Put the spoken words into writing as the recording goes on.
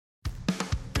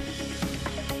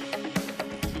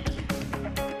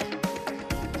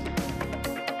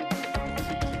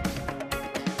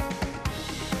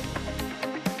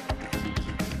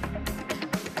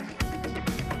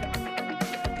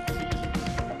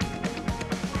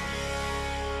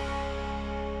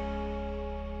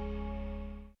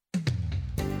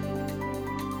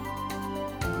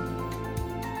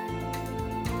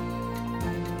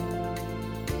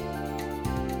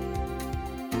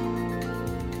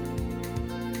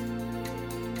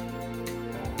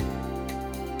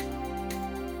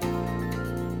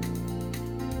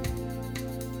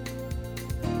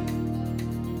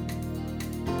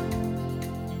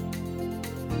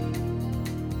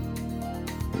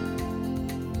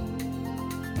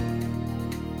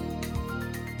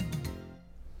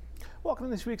Welcome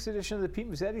to this week's edition of the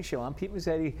Pete Mezzetti Show. I'm Pete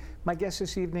Mezzetti. My guest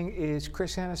this evening is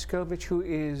Chris Aniskovich, who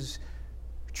is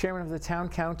chairman of the town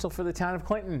council for the town of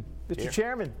Clinton. Mr. Here.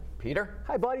 Chairman. Peter.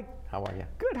 Hi, buddy. How are you?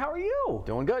 Good. How are you?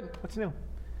 Doing good. What's new?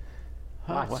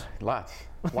 Lots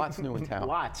new in town.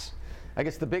 Lots. I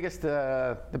guess the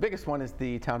biggest one is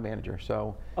the town manager.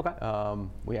 So Okay.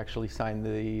 we actually signed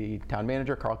the town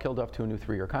manager, Carl Kilduff, to a new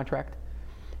 3-year contract,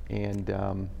 and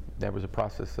there was a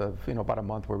process of about a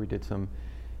month where we did some,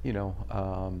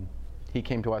 he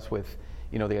came to us with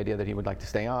the idea that he would like to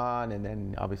stay on, and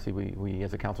then obviously we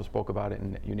as a council spoke about it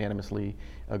and unanimously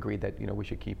agreed that we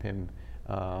should keep him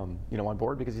on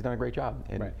board because he's done a great job.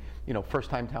 And Right.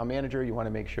 First-time town manager, you want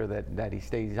to make sure that he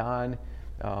stays on.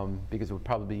 Because it would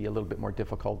probably be a little bit more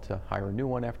difficult to hire a new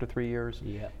one after 3 years,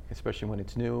 Yeah. especially when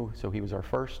it's new. So he was our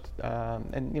first,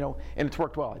 and it's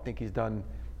worked well. I think he's done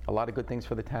a lot of good things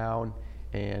for the town,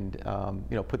 and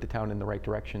put the town in the right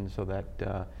direction so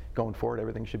that going forward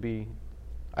everything should be,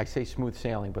 I say smooth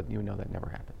sailing, but that never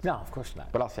happens. No, of course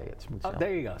not. But I'll say it, smooth sailing.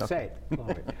 There you go. Okay. Say it. Go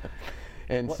ahead.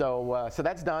 And so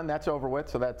that's done. That's over with.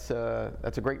 So that's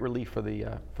a great relief for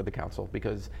the council,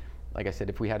 because, like I said,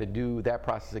 if we had to do that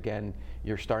process again,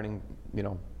 you're starting,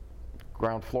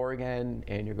 ground floor again,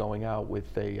 and you're going out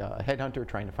with a headhunter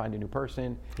trying to find a new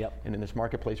person. Yep. And in this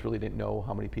marketplace, really didn't know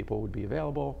how many people would be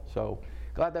available. So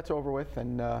glad that's over with,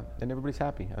 and everybody's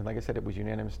happy. And like I said, it was a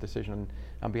unanimous decision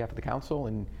on behalf of the council,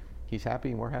 and he's happy,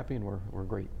 and we're happy, and we're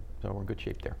great. So we're in good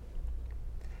shape there.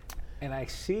 And I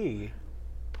see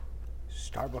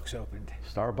Starbucks opened.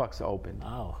 Starbucks opened.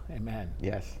 Oh, amen.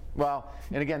 Yes. Well,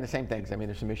 and again, the same things. I mean,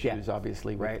 there's some issues,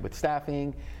 obviously, with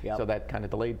staffing, so that kind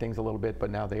of delayed things a little bit, but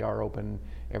now they are open.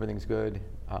 Everything's good.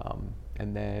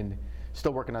 And then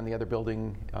still working on the other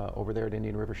building over there at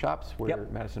Indian River Shops, where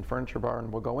Madison Furniture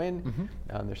Barn will go in.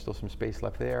 Mm-hmm. There's still some space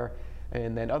left there.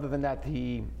 And then other than that,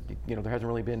 there hasn't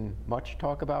really been much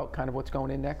talk about kind of what's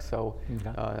going in next. So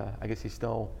I guess he's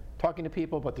still talking to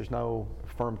people, but there's no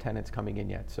firm tenants coming in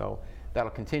yet. So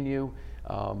that'll continue.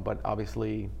 But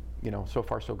obviously, so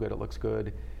far so good. It looks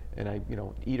good. And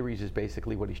eateries is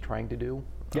basically what he's trying to do.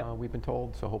 We've been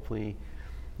told. So hopefully,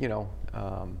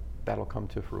 that'll come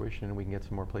to fruition, and we can get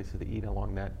some more places to eat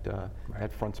along that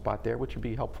that front spot there, which would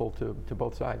be helpful to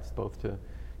both sides, both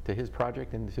to his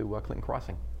project and to Clinton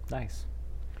Crossing. Nice.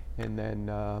 And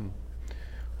then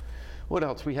what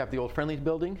else? We have the old Friendly's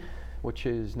building, which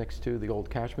is next to the old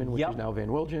Cashman, which is now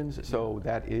Van Wilgen's. So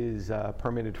that is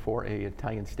permitted for a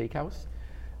Italian steakhouse.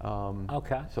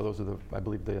 Okay. So those are I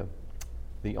believe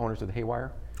the owners of the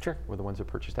Haywire. Sure. Were the ones that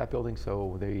purchased that building.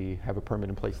 So they have a permit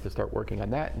in place to start working on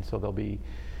that, and so they'll be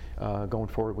going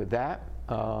forward with that.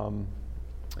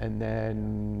 And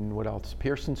then what else?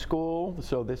 Pearson School.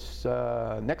 So this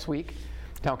next week,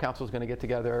 Town Council is going to get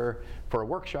together for a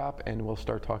workshop, and we'll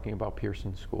start talking about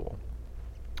Pearson School.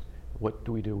 What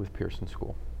do we do with Pearson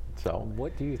School? So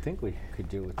what do you think we could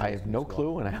do with I have no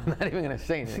clue, and I'm not even going to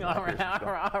say anything about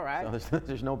all right. Pearson School. So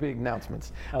there's no big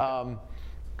announcements. Okay.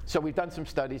 So we've done some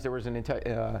studies. There was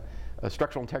a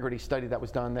structural integrity study that was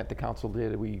done that the council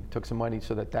did. We took some money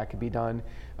so that could be done.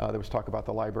 There was talk about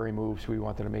the library moves. We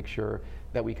wanted to make sure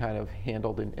that we kind of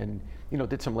handled and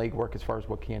did some legwork as far as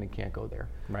what can and can't go there.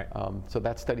 Right. So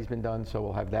that study's been done, so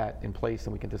we'll have that in place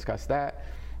and we can discuss that.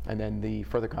 And then the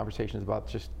further conversations about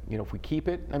just, if we keep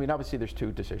it. I mean, obviously there's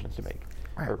two decisions to make.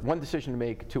 Right. Or one decision to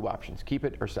make, two options: keep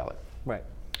it or sell it. Right.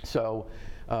 So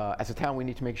as a town, we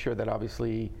need to make sure that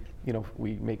obviously,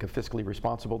 we make a fiscally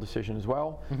responsible decision as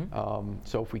well. Mm-hmm.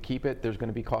 So if we keep it, there's going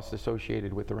to be costs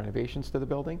associated with the renovations to the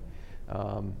building.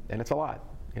 And it's a lot.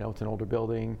 It's an older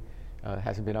building,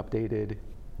 hasn't been updated,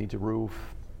 needs a roof,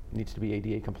 needs to be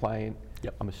ADA compliant.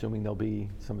 Yep. I'm assuming there'll be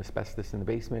some asbestos in the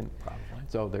basement. Probably.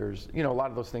 So there's, a lot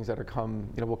of those things that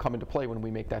will come into play when we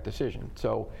make that decision.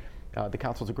 So the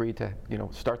council's agreed to,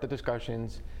 start the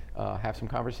discussions, have some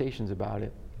conversations about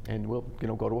it, and we'll,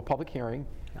 go to a public hearing,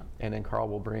 and then Carl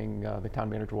will bring, the town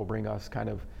manager will bring us kind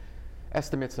of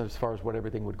estimates as far as what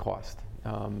everything would cost.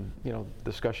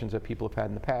 Discussions that people have had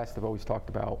in the past have always talked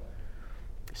about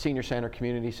senior center,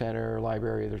 community center,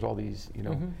 library. There's all these,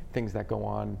 things that go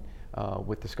on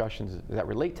with discussions that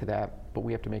relate to that, but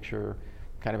we have to make sure,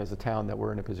 kind of as a town, that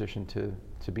we're in a position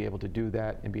to be able to do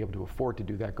that and be able to afford to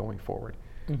do that going forward.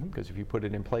 Because if you put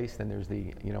it in place, then there's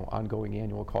the ongoing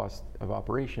annual cost of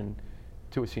operation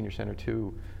to a senior center,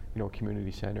 to a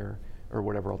community center, or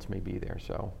whatever else may be there.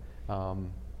 So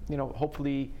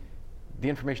hopefully the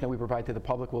information that we provide to the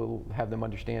public will have them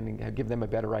understanding, give them a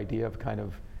better idea of kind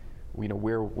of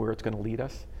where it's going to lead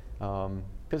us.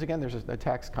 Because again, there's a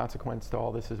tax consequence to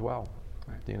all this as well.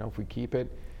 Right. If we keep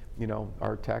it,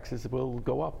 our taxes will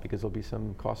go up because there'll be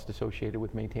some cost associated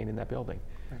with maintaining that building.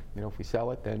 Right. If we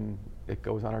sell it, then it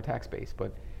goes on our tax base.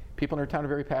 But people in our town are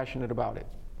very passionate about it.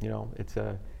 It's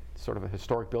a sort of a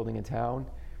historic building in town.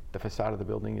 The facade of the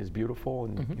building is beautiful,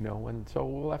 and and so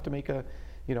we'll have to make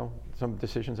some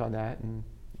decisions on that and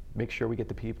make sure we get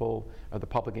the people or the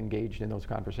public engaged in those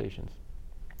conversations.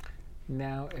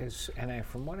 Now,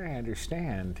 from what I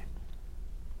understand,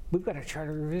 we've got a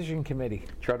charter revision committee.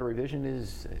 Charter revision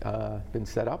is been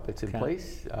set up. It's in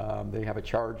place. They have a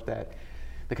charge that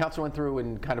the council went through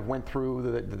and kind of went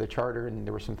through the charter, and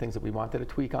there were some things that we wanted to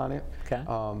tweak on it. Okay.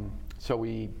 So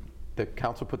the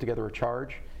council put together a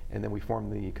charge, and then we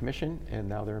formed the commission, and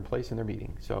now they're in place and they're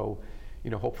meeting. So,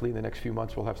 hopefully in the next few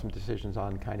months we'll have some decisions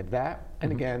on kind of that.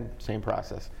 And again, same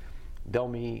process. They'll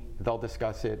meet, they'll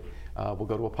discuss it, we'll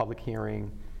go to a public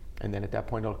hearing, and then at that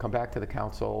point it'll come back to the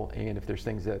council, and if there's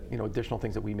things that, additional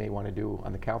things that we may want to do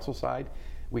on the council side,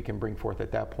 we can bring forth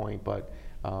at that point. But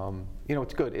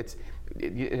it's good.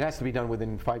 It has to be done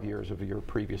within 5 years of your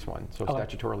previous one. So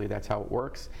statutorily, that's how it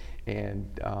works.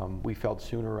 And we felt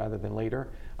sooner rather than later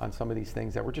on some of these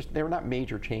things that they were not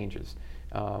major changes.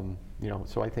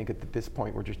 So I think at this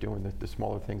point we're just doing the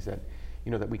smaller things that,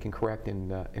 that we can correct,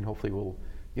 and hopefully will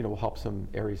help some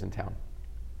areas in town.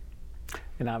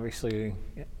 And obviously,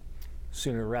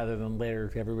 sooner rather than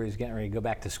later, everybody's getting ready to go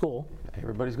back to school.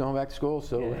 Everybody's going back to school,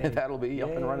 so that'll be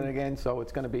up and running again. So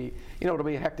it's going to be, it'll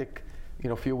be a hectic,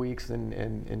 few weeks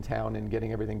in town and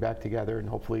getting everything back together, and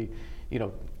hopefully,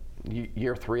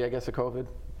 year 3, I guess, of COVID.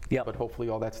 Yep. But hopefully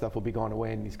all that stuff will be going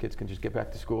away, and these kids can just get back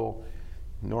to school,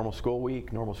 normal school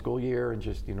week, normal school year, and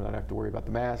just not have to worry about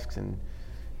the masks and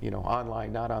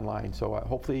online, not online. So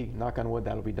hopefully, knock on wood,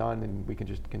 that'll be done, and we can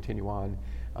just continue on,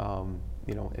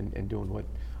 and doing what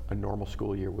a normal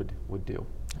school year would do.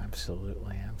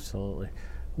 Absolutely.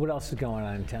 What else is going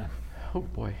on in town? Oh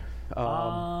boy.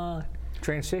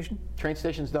 Train station? Train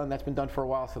station's done. That's been done for a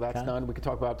while, so that's done. We could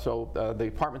talk about the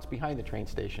apartments behind the train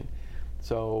station.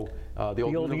 So the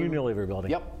old Unilever building.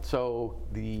 Yep. So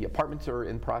the apartments are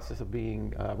in process of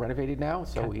being renovated now.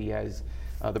 So he has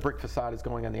the brick facade is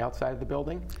going on the outside of the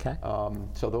building. Okay.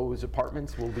 So those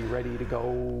apartments will be ready to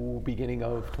go beginning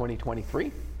of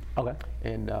 2023. Okay.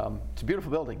 And it's a beautiful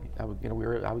building. I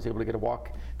was able to get a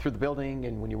walk through the building,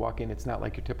 and when you walk in, it's not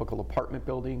like your typical apartment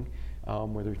building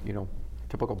where there's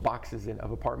typical boxes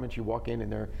of apartments. You walk in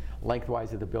and they're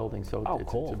lengthwise of the building. So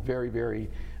it's a very, very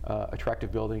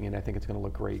attractive building, and I think it's going to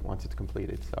look great once it's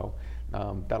completed. So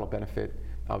that'll benefit,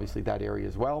 obviously, that area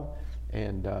as well.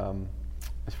 And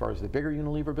as far as the bigger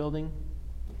Unilever building,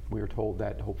 we were told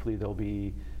that hopefully there'll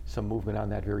be some movement on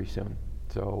that very soon.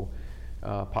 So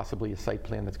possibly a site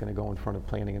plan that's going to go in front of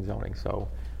planning and zoning. So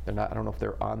I don't know if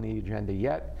they're on the agenda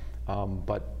yet,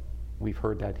 but we've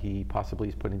heard that he possibly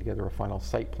is putting together a final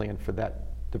site plan for that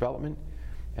development,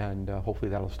 and hopefully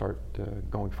that'll start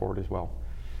going forward as well.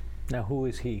 Now, who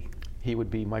is he? He would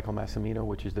be Michael Massimino,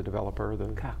 which is the developer,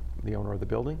 the owner of the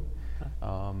building.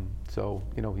 So,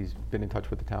 he's been in touch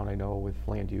with the town, I know, with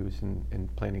land use and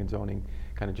planning and zoning,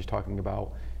 kind of just talking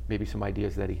about maybe some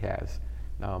ideas that he has.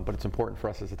 But it's important for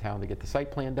us as a town to get the site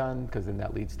plan done, because then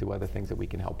that leads to other things that we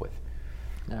can help with.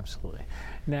 Absolutely.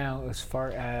 Now, as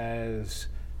far as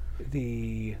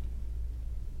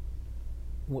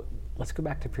let's go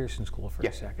back to Pearson School for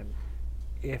a second.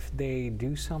 If they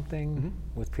do something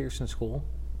with Pearson School,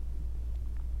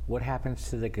 what happens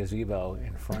to the gazebo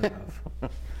in front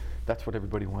of? That's what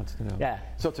everybody wants to know. Yeah.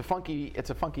 So it's a funky,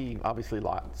 obviously,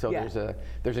 lot. So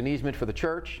there's an easement for the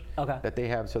church that they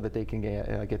have so that they can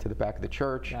get to the back of the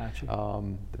church. Gotcha.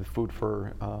 The food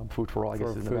for all, I guess,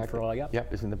 is in the back. Food for all,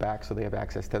 Yep, is in the back, so they have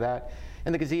access to that.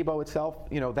 And the gazebo itself,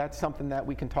 that's something that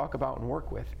we can talk about and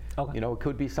work with. Okay. It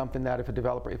could be something that if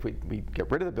we get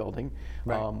rid of the building,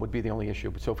 would be the only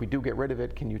issue. So if we do get rid of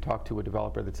it, can you talk to a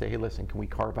developer that say, hey, listen, can we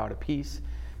carve out a piece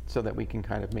so that we can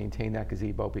kind of maintain that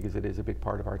gazebo, because it is a big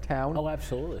part of our town. Oh,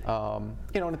 absolutely. And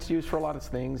it's used for a lot of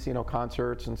things,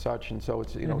 concerts and such, and so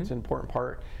it's it's an important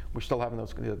part. We're still having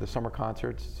those the summer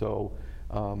concerts, so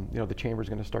the chamber's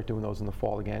going to start doing those in the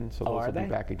fall again, so those will be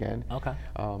back again. Okay.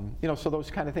 So those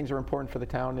kind of things are important for the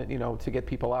town, to get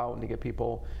people out and to get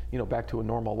people back to a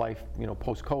normal life,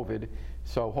 post-COVID.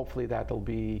 So hopefully that'll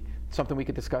be something we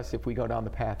could discuss if we go down the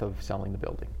path of selling the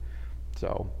building.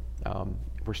 So.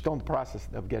 We're still in the process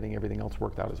of getting everything else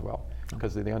worked out as well,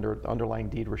 because of the underlying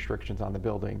deed restrictions on the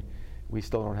building. We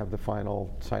still don't have the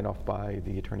final sign-off by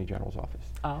the Attorney General's office.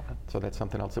 Oh, okay. So that's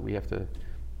something else that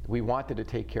we wanted to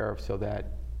take care of, so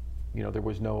that there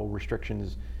was no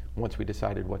restrictions once we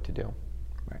decided what to do.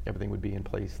 Right. Everything would be in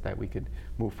place that we could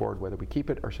move forward, whether we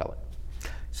keep it or sell it.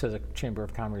 So the Chamber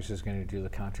of Commerce is going to do the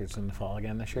concerts in the fall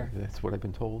again this year? That's what I've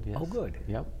been told, yes. Oh, good.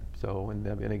 Yep. So, and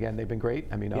again, they've been great.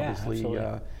 I mean, Yeah, obviously,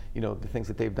 you know, the things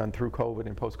that they've done through COVID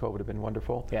and post-COVID have been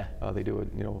wonderful. Yeah. They do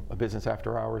a business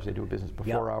after hours. They do a business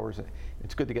before hours.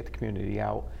 It's good to get the community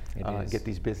out, get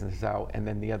these businesses out. And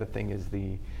then the other thing is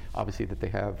obviously that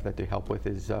they help with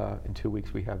is in 2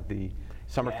 weeks we have the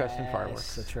Summerfest and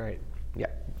fireworks. That's right. Yeah.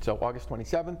 So August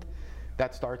 27th,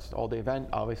 that starts all-day event.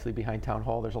 Obviously behind Town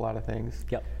Hall, there's a lot of things.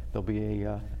 Yep. There'll be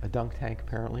a dunk tank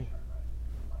apparently.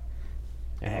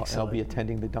 And I'll be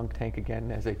attending the dunk tank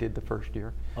again as I did the first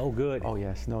year. Oh, good. Oh,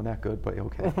 yes. No, not good, but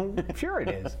okay. Sure it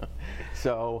is.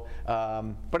 So,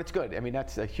 but it's good. I mean,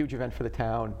 that's a huge event for the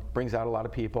town. Brings out a lot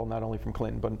of people, not only from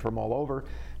Clinton, but from all over.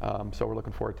 So we're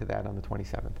looking forward to that on the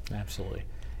 27th. Absolutely.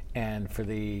 And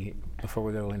before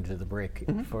we go into the break,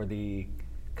 for the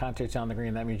concerts on the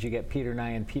green, that means you get Peter and I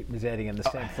and Pete Mezzetti in the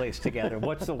same place together.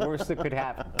 What's the worst that could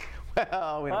happen?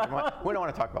 Well, we don't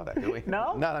want to talk about that, do we?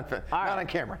 No? Not on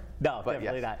camera. No, but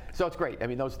definitely yes. not. So it's great. I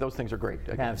mean, those things are great.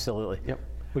 Again. Absolutely. Yep.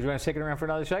 Would you want to stick it around for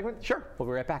another segment? Sure. We'll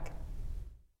be right back.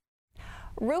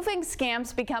 Roofing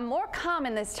scams become more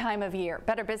common this time of year.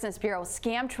 Better Business Bureau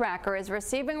Scam Tracker is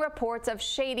receiving reports of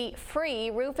shady free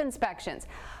roof inspections.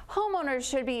 Homeowners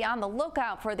should be on the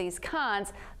lookout for these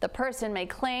cons. The person may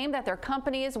claim that their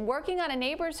company is working on a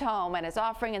neighbor's home and is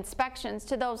offering inspections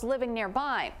to those living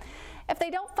nearby. If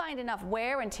they don't find enough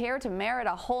wear and tear to merit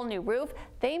a whole new roof,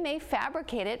 they may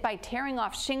fabricate it by tearing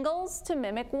off shingles to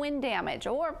mimic wind damage,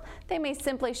 or they may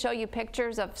simply show you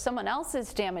pictures of someone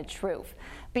else's damaged roof.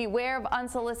 Beware of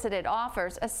unsolicited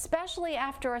offers, especially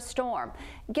after a storm.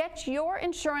 Get your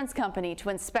insurance company to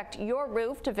inspect your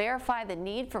roof to verify the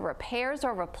need for repairs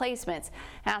or replacements.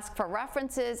 Ask for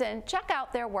references and check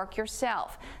out their work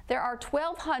yourself. There are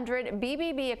 1,200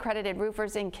 BBB accredited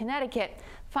roofers in Connecticut.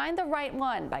 Find the right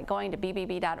one by going to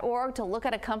bbb.org to look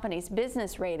at a company's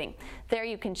business rating. There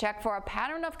you can check for a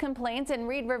pattern of complaints and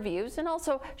read reviews, and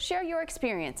also share your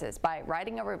experiences by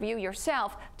writing a review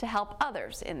yourself to help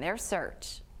others in their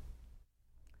search.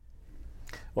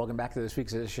 Welcome back to this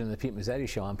week's edition of the Pete Mezzetti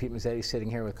Show. I'm Pete Mezzetti, sitting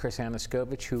here with Chris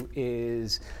Aniskovich, who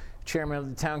is chairman of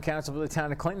the town council for the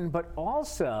town of Clinton, but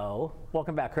also,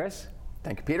 welcome back, Chris.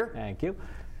 Thank you, Peter. Thank you.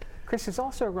 Chris is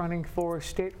also running for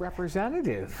state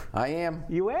representative. I am.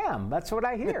 You am. That's what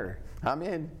I hear. I'm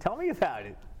in. Tell me about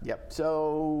it. Yep.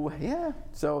 So, yeah.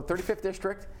 So 35th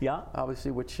district. Yeah.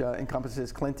 Obviously, which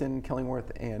encompasses Clinton,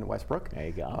 Killingworth, and Westbrook. There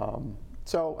you go.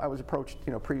 So I was approached,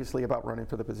 previously about running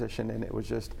for the position, and it was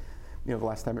just, the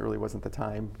last time it really wasn't the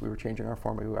time. We were changing our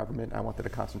form of government. I wanted to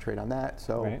concentrate on that.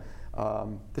 So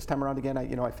this time around again,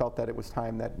 I felt that it was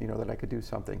time that that I could do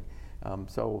something.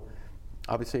 So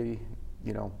obviously,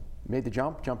 made the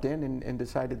jumped in, and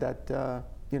decided that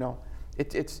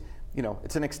it's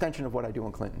an extension of what I do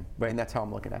in Clinton, and that's how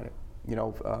I'm looking at it.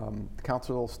 The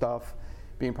council stuff,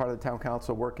 being part of the town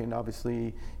council, working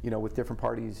obviously, with different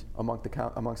parties amongst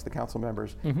the council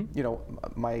members.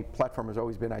 My platform has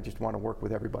always been, I just want to work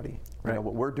with everybody.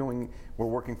 What we're doing, we're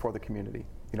working for the community.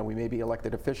 We may be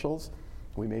elected officials,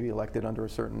 we may be elected under a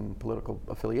certain political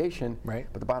affiliation,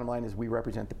 but the bottom line is we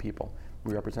represent the people.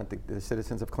 We represent the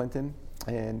citizens of Clinton,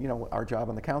 and our job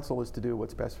on the council is to do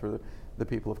what's best for the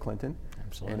people of Clinton.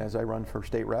 Absolutely. And as I run for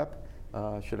state rep,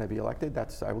 should I be elected,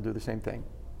 I will do the same thing.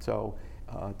 So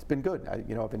it's been good.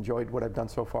 I've enjoyed what I've done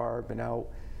so far. I've been out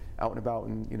and about,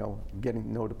 and getting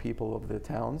to know the people of the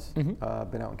towns. Been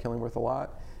out in Killingworth a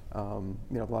lot.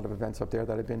 A lot of events up there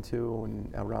that I've been to,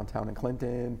 and around town in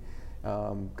Clinton.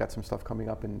 Got some stuff coming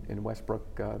up in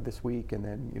Westbrook this week, and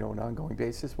then on an ongoing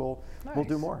basis we'll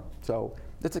do more. So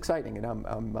it's exciting, and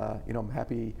I'm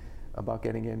happy about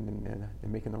getting in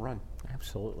and making the run.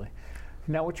 Absolutely.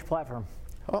 Now, what's your platform?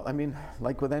 Well,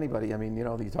 like with anybody,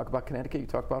 you talk about Connecticut, you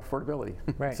talk about affordability.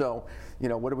 Right. So,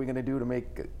 what are we going to do to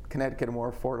make Connecticut a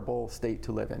more affordable state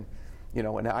to live in?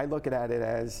 And I look at it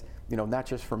as, not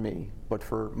just for me, but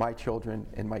for my children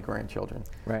and my grandchildren.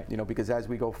 Right. Because as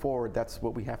we go forward, that's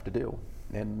what we have to do.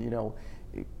 And,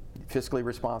 fiscally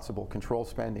responsible, control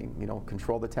spending,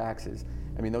 control the taxes.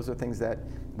 Those are things that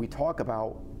we talk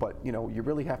about, but, you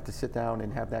really have to sit down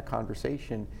and have that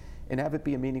conversation and have it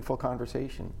be a meaningful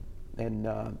conversation. And,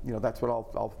 that's what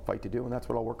I'll fight to do, and that's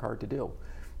what I'll work hard to do.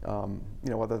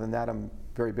 Other than that, I'm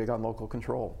very big on local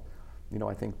control.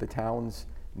 I think the towns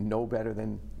know better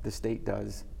than the state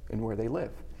does in where they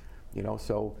live.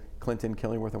 So Clinton,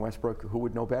 Killingworth, and Westbrook, who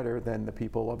would know better than the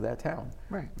people of that town?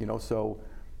 Right. So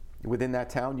within that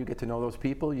town, you get to know those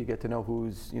people. You get to know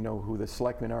who the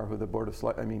selectmen are, who the board of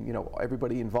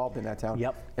everybody involved in that town,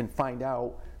 and find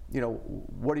out,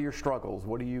 what are your struggles?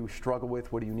 What do you struggle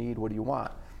with? What do you need? What do you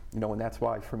want? And that's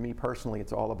why, for me personally,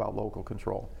 it's all about local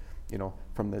control.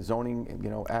 From the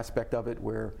zoning, aspect of it,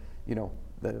 where,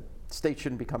 the state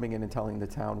shouldn't be coming in and telling the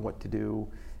town what to do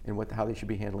and how they should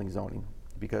be handling zoning,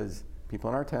 because people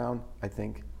in our town, I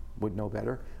think, would know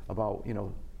better about,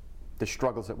 the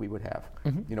struggles that we would have.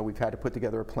 We've had to put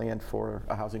together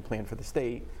a housing plan for the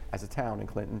state as a town in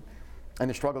Clinton, and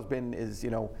the struggle's been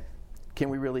can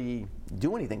we really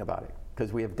do anything about it?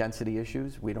 Because we have density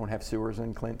issues, we don't have sewers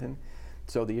in Clinton.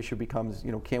 So the issue becomes,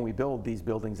 can we build these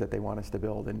buildings that they want us to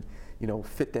build and,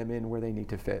 fit them in where they need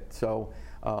to fit? So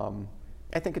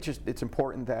I think it's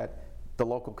important that the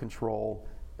local control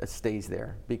stays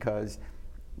there, because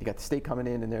you got the state coming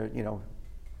in and they're,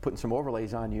 putting some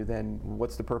overlays on you, then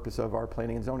what's the purpose of our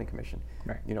Planning and Zoning Commission?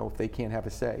 Right. If they can't have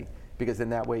a say, because then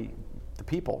that way the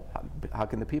people, how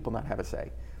can the people not have a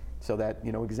say? So that,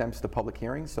 exempts the public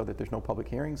hearings, so that there's no public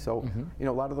hearings. So, a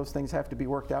lot of those things have to be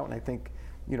worked out, and I think,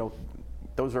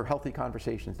 those are healthy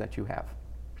conversations that you have.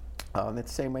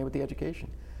 It's the same way with the education.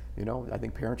 I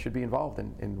think parents should be involved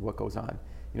in what goes on.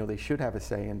 They should have a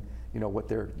say in, what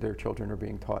their children are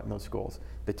being taught in those schools.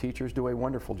 The teachers do a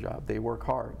wonderful job. They work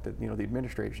hard. The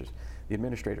administrators,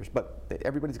 but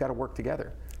everybody's got to work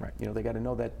together. Right. They got to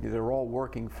know that they're all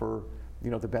working for,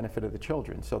 the benefit of the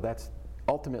children. So that's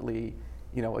ultimately,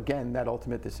 again, that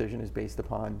ultimate decision is based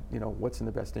upon, what's in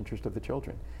the best interest of the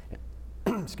children.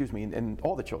 Excuse me, and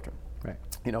all the children. Right.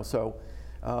 So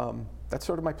that's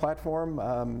sort of my platform.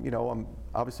 I'm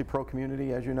obviously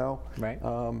pro-community, as you know. Right.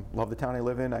 Love the town I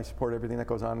live in. I support everything that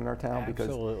goes on in our town.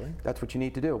 Absolutely. Because that's what you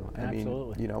need to do.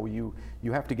 Absolutely. I mean,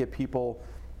 you have to get people,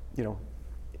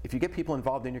 if you get people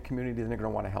involved in your community, then they're going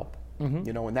to want to help.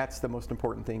 And that's the most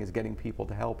important thing, is getting people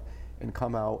to help and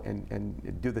come out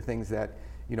and do the things that,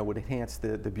 would enhance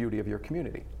the beauty of your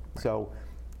community. Right. So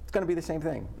it's going to be the same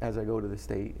thing as I go to the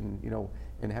state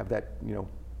and have that,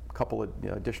 couple of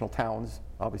additional towns,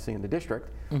 obviously in the district,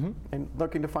 and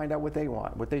looking to find out what they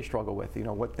want, what they struggle with,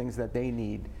 what things that they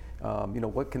need,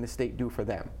 what can the state do for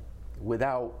them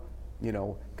without,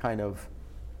 kind of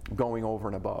going over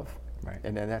and above. Right.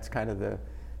 And then that's kind of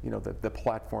the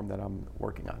platform that I'm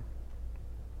working on.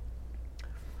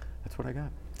 That's what I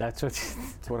got. That's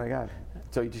what I got.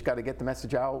 So you just got to get the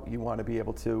message out. You want to be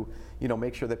able to,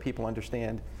 make sure that people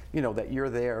understand, that you're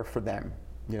there for them.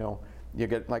 You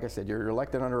get, like I said, you're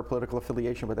elected under a political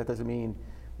affiliation, but that doesn't mean,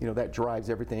 that drives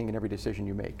everything and every decision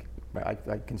you make. Right.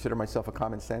 I consider myself a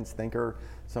common sense thinker,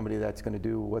 somebody that's going to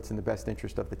do what's in the best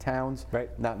interest of the towns, right,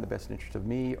 not in the best interest of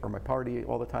me or my party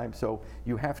all the time. So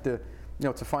you have to,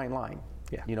 it's a fine line.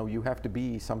 Yeah. You have to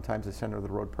be sometimes a center of the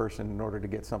road person in order to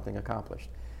get something accomplished.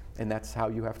 And that's how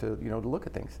you have to, to look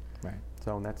at things. Right.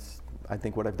 So that's, I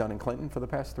think, what I've done in Clinton for the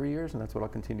past 3 years, and that's what I'll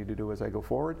continue to do as I go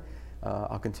forward.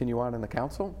 I'll continue on in the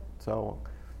council, so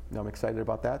I'm excited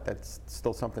about that. That's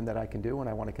still something that I can do, and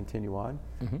I want to continue on.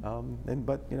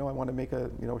 But I want to make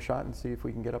a shot and see if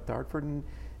we can get up to Hartford and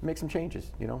make some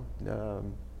changes.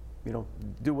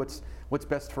 Do what's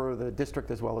best for the district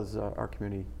as well as our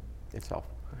community itself.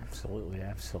 Absolutely,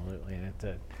 absolutely, and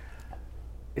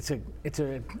it's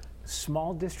a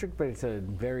small district, but it's a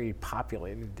very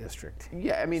populated district.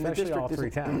 Yeah, I mean, especially the district all three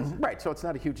towns. Right, so it's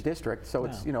not a huge district, so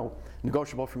it's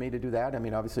negotiable for me to do that. I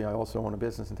mean, obviously, I also own a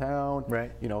business in town.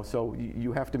 Right. So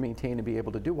you have to maintain and be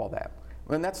able to do all that,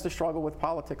 and that's the struggle with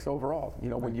politics overall.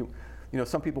 When you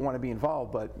some people want to be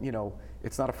involved, but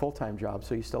it's not a full-time job,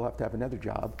 so you still have to have another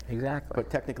job. Exactly. But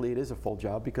technically, it is a full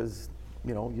job because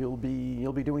you'll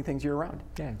be doing things year-round.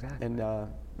 Yeah, exactly. And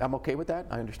I'm okay with that.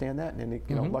 I understand that,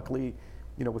 and luckily,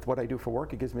 with what I do for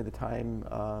work, it gives me the time,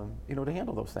 to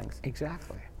handle those things.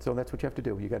 Exactly. So that's what you have to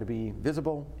do. You got to be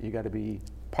visible. You got to be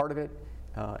part of it,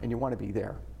 and you want to be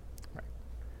there. Right.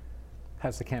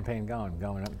 How's the campaign going?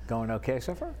 Going okay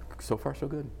so far? So far, so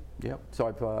good. Yep. So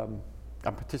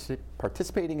I'm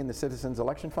participating in the Citizens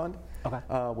Election Fund, okay,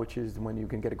 which is when you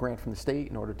can get a grant from the state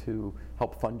in order to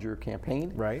help fund your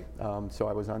campaign. Right. So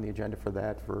I was on the agenda for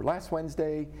that for last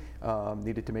Wednesday.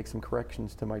 Needed to make some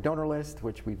corrections to my donor list,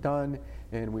 which we've done,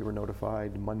 and we were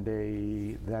notified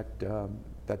Monday that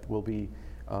that will be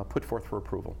put forth for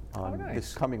approval on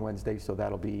this coming Wednesday. So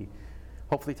that'll be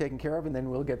hopefully taken care of, and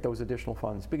then we'll get those additional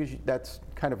funds, because that's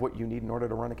kind of what you need in order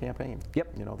to run a campaign.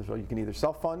 Yep. So you can either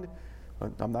self-fund.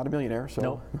 I'm not a millionaire, so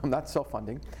nope, I'm not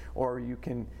self-funding, or you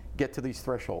can get to these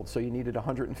thresholds. So you needed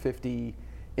 150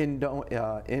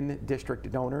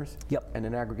 in-district donors, yep, and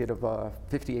an aggregate of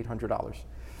 $5,800.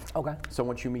 Okay. So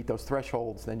once you meet those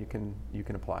thresholds, then you can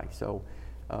apply. So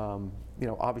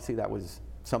obviously that was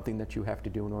something that you have to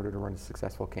do in order to run a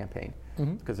successful campaign,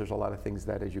 because there's a lot of things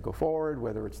that as you go forward,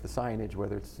 whether it's the signage,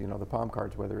 whether it's the palm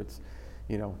cards, whether it's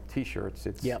T-shirts,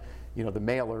 it's Yep. the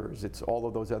mailers, it's all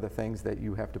of those other things that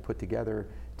you have to put together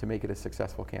to make it a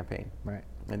successful campaign. Right.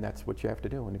 And that's what you have to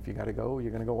do. And if you got to go,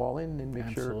 you're going to go all in and make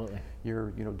Absolutely.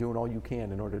 sure you're doing all you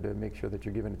can in order to make sure that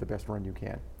you're giving it the best run you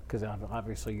can. Because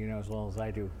obviously, you know as well as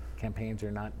I do, campaigns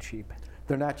are not cheap.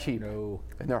 They're not cheap. No.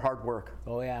 And they're hard work.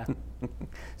 Oh, yeah.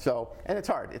 So, and it's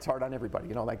hard. It's hard on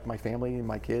everybody. Like my family and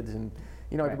my kids and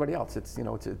everybody else. It's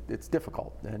it's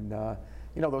difficult. And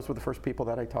those were the first people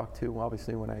that I talked to.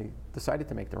 Obviously, when I decided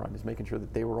to make the run, is making sure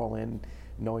that they were all in,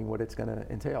 knowing what it's going to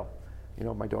entail.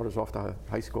 My daughter's off to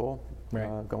high school,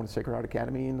 Right. going to Sacred Heart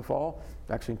Academy in the fall.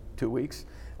 Actually, 2 weeks.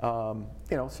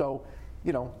 Those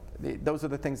are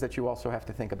the things that you also have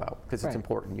to think about because it's Right.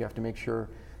 important. You have to make sure.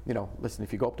 Listen,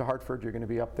 if you go up to Hartford, you're going to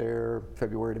be up there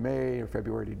February to May or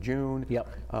February to June. Yep.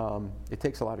 It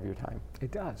takes a lot of your time.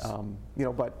 It does.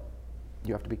 But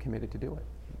you have to be committed to do it.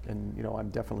 And, I'm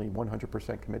definitely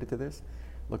 100% committed to this,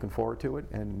 looking forward to it,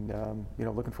 and,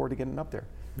 looking forward to getting up there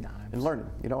No, and learning.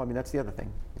 That's the other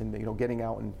thing. And, getting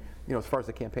out and, as far as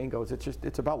the campaign goes,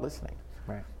 it's about listening.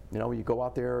 Right. You go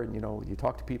out there and, you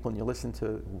talk to people and you listen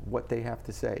to what they have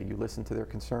to say. You listen to their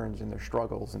concerns and their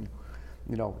struggles. And,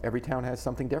 every town has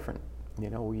something different.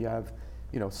 We have,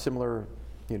 similar,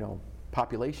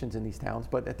 populations in these towns,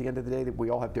 but at the end of the day, we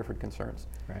all have different concerns.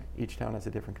 Right. Each town has a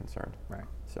different concern. Right.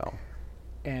 So.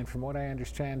 And from what I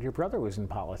understand, your brother was in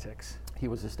politics. He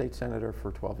was a state senator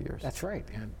for 12 years. That's right.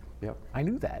 And Yep. I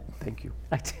knew that. Thank you.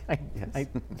 I Yes.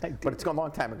 did. But it's gone a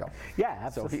long time ago. Yeah,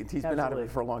 absolutely. So he's been out of it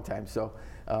for a long time. So,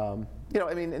 and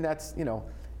that's,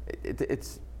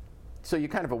 it's, so you're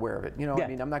kind of aware of it. Yeah.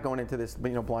 I'm not going into this,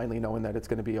 blindly knowing that it's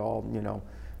going to be all,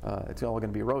 it's all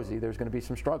going to be rosy. There's going to be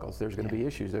some struggles. There's going to be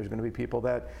issues. There's going to be people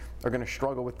that are going to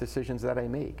struggle with decisions that I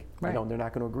make. Right. And they're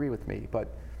not going to agree with me.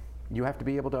 But you have to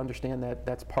be able to understand that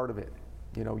that's part of it.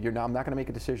 I'm not going to make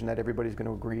a decision that everybody's going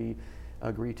to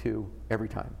agree to every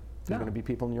time. There's No. going to be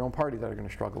people in your own party that are going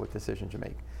to struggle with decisions you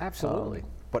make. Absolutely.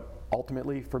 But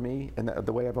ultimately, for me, and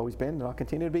the way I've always been, and I'll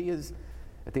continue to be, is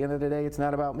at the end of the day, it's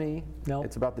not about me. No.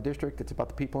 It's about the district. It's about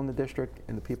the people in the district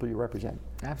and the people you represent.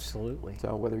 Absolutely.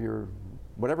 So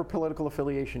whatever political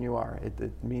affiliation you are,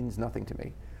 it means nothing to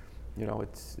me.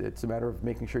 It's a matter of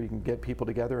making sure you can get people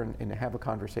together and have a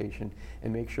conversation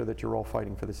and make sure that you're all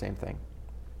fighting for the same thing.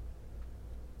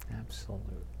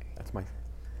 Absolutely. It's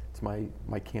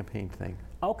my campaign thing.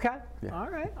 Okay. Yeah. All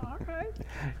right. All right.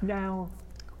 Now,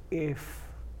 if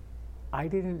I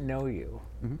didn't know you,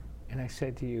 Mm-hmm. and I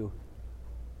said to you,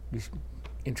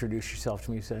 introduce yourself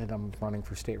to me, you said I'm running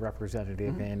for state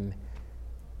representative in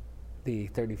the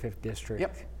 35th district.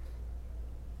 Yep.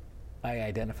 I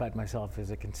identified myself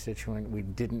as a constituent. We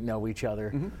didn't know each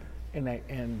other,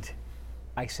 and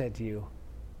I said to you,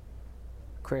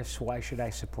 Chris, why should I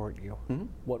support you?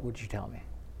 What would you tell me?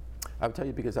 I would tell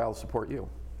you because I'll support you.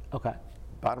 Okay.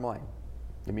 Bottom line.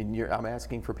 I'm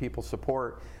asking for people's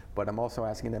support, but I'm also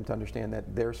asking them to understand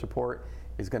that their support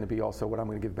is going to be also what I'm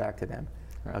going to give back to them.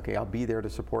 Right. Okay, I'll be there to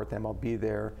support them. I'll be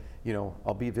there,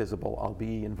 I'll be visible. I'll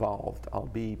be involved. I'll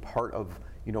be part of,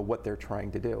 what they're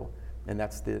trying to do. And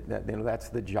that's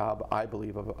the job, I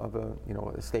believe, of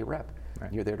a state rep.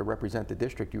 Right. You're there to represent the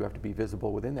district. You have to be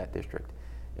visible within that district.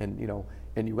 And,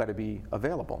 and you got to be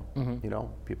available.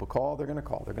 People call, they're going to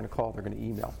call. They're going to call, they're going to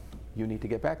email. You need to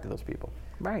get back to those people.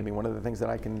 Right. One of the things that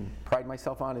I can pride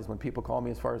myself on is when people call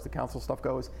me as far as the council stuff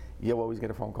goes, you'll always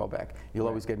get a phone call back. You'll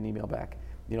always get an email back.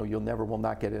 You'll never will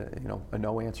not get a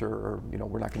no answer, or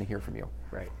we're not going to hear from you.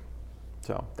 Right.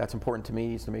 So that's important to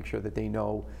me, is to make sure that they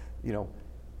know, you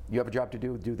have a job to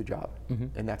do the job.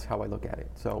 And that's how I look at it.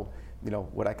 So,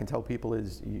 what I can tell people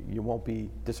is you won't be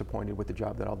disappointed with the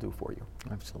job that I'll do for you.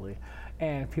 Absolutely.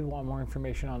 And if people want more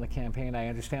information on the campaign, I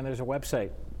understand there's a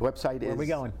website. The website Where is are we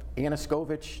going?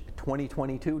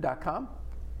 Aniskovich2022.com.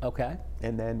 Okay.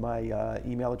 And then my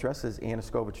email address is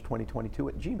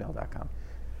aniskovich2022@gmail.com.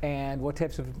 And what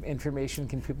types of information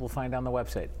can people find on the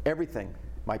website? Everything.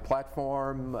 My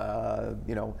platform,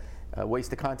 ways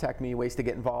to contact me, ways to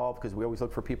get involved, because we always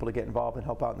look for people to get involved and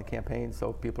help out in the campaign.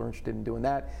 So if people are interested in doing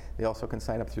that, they also can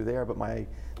sign up through there. But the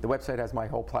website has my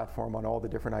whole platform on all the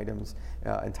different items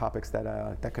and topics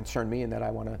that concern me and that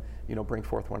I want to bring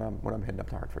forth when I'm heading up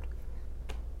to Hartford.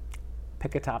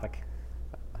 Pick a topic.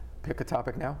 Pick a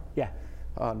topic now? Yeah.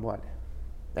 On what?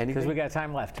 Anything? Because we got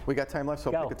time left. We got time left,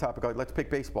 so Go. pick a topic. Let's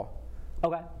pick baseball.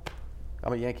 Okay.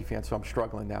 I'm a Yankee fan, so I'm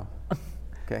struggling now.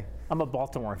 Okay. I'm a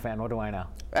Baltimore fan. What do I know?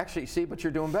 Actually, see, but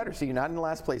you're doing better. See, you're not in the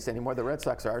last place anymore. The Red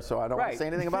Sox are, so I don't want to say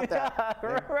anything about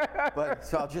that. But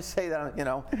so I'll just say that,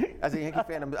 as a Yankee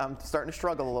fan, I'm starting to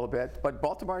struggle a little bit. But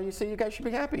Baltimore, you guys should be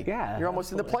happy. Yeah. You're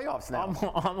almost in the playoffs now.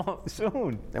 Almost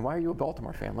soon. And why are you a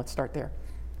Baltimore fan? Let's start there.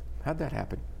 How'd that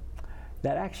happen?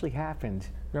 That actually happened.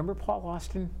 Remember Paul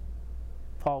Austin?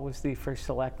 Paul was the first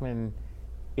selectman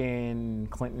in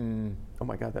Clinton. Oh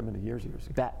my God, that many years ago.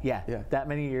 That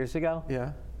many years ago.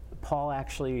 Yeah. Paul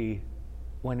actually,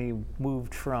 when he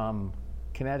moved from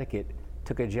Connecticut,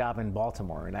 took a job in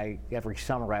Baltimore, and every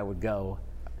summer I would go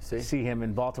see him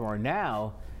in Baltimore.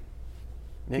 Now,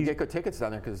 you get good tickets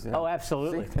down there because. Oh,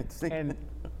 absolutely.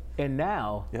 And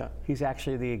now he's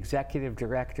actually the executive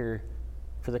director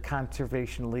for the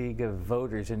Conservation League of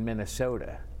Voters in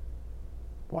Minnesota.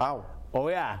 Wow. Oh,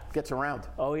 yeah. Gets around.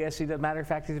 Oh, yes. Matter of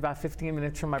fact, he's about 15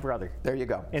 minutes from my brother. There you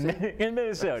go. In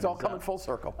Minnesota. It's all coming full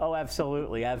circle. Oh,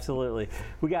 absolutely. Absolutely.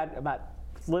 We got about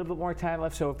a little bit more time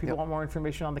left, so if people want more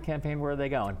information on the campaign, where are they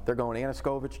going? They're going to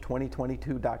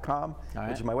Aniskovich2022.com,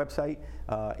 which is my website.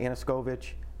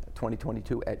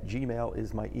 Aniskovich2022@gmail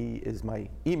is my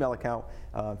email account.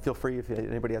 Feel free if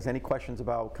anybody has any questions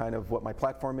about kind of what my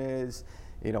platform is,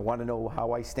 want to know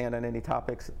how I stand on any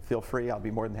topics, feel free. I'll be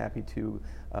more than happy to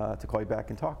call you back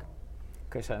and talk.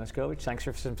 Chris Aniskovich, thanks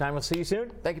for some time. We'll see you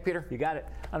soon. Thank you, Peter. You got it.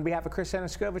 On behalf of Chris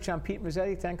Aniskovich, I'm Pete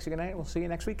Mezzetti. Thanks and good night. We'll see you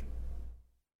next week.